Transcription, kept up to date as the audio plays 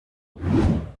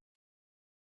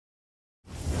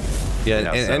Yeah, You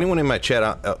know, and so. anyone in my chat,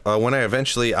 when I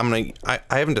eventually, I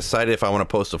haven't decided if I want to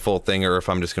post a full thing or if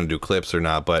I'm just going to do clips or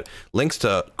not, but links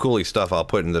to Coooley stuff I'll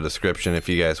put in the description if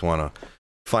you guys want to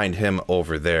find him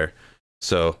over there.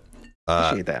 So,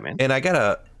 Appreciate that, man. And I got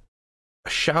a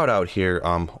shout out here,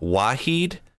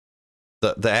 Wahid,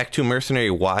 the Act 2 Mercenary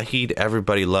Wahid,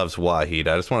 everybody loves Wahid.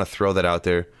 I just want to throw that out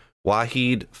there.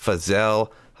 Wahid, Fazel,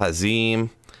 Hazim,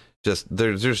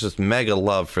 there's just mega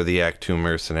love for the Act 2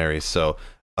 Mercenaries, so...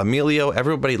 Emilio,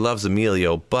 everybody loves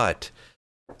Emilio, but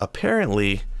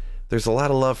apparently there's a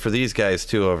lot of love for these guys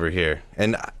too over here.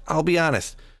 And I'll be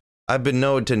honest, I've been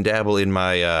known to dabble in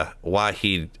my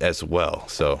Wahid as well,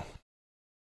 so.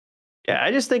 Yeah,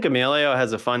 I just think Emilio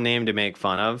has a fun name to make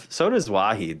fun of. So does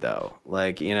Wahid, though.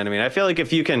 Like, you know what I mean? I feel like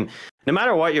if you can, no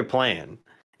matter what you're playing,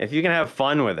 if you can have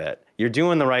fun with it, you're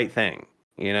doing the right thing.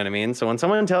 You know what I mean? So when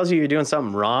someone tells you you're doing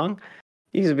something wrong,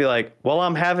 you can be like, well,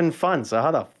 I'm having fun, so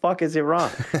how the fuck is it wrong?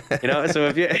 You know, so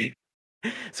if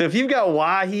you've got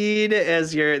Wahid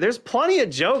as your, there's plenty of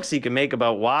jokes you can make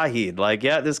about Wahid. Like,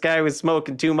 yeah, this guy was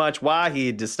smoking too much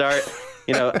Wahid to start,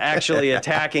 you know, actually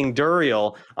attacking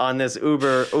Duriel on this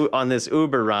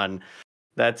Uber run.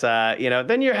 That's you know,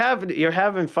 then you're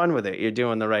having fun with it. You're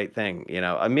doing the right thing. You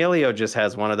know, Emilio just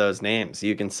has one of those names.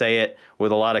 You can say it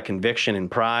with a lot of conviction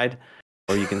and pride,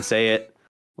 or you can say it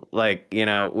like, you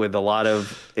know, with a lot of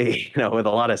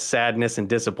sadness and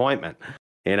disappointment,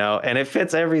 you know, and it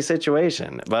fits every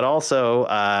situation. But also,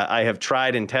 I have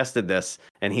tried and tested this,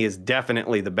 and he is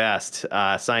definitely the best,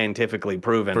 scientifically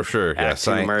proven. For sure, yeah,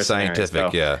 scientific,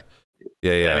 so, yeah.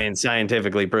 I mean,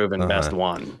 scientifically proven best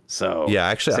one. So yeah,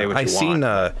 actually, I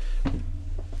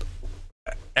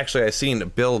seen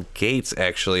Bill Gates.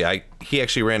 He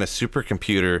actually ran a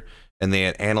supercomputer. And they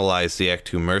had analyzed the Act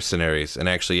 2 Mercenaries, and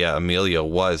actually, yeah, Emilio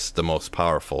was the most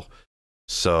powerful.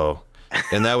 So,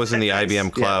 and that was in the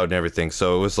IBM cloud and everything,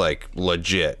 so it was like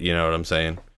legit, you know what I'm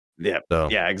saying? Yeah, so,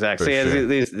 yeah, exactly. Sure.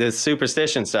 This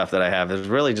superstition stuff that I have is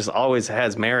really just always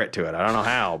has merit to it. I don't know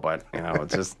how, but you know,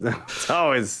 it's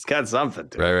always got something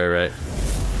to it. Right.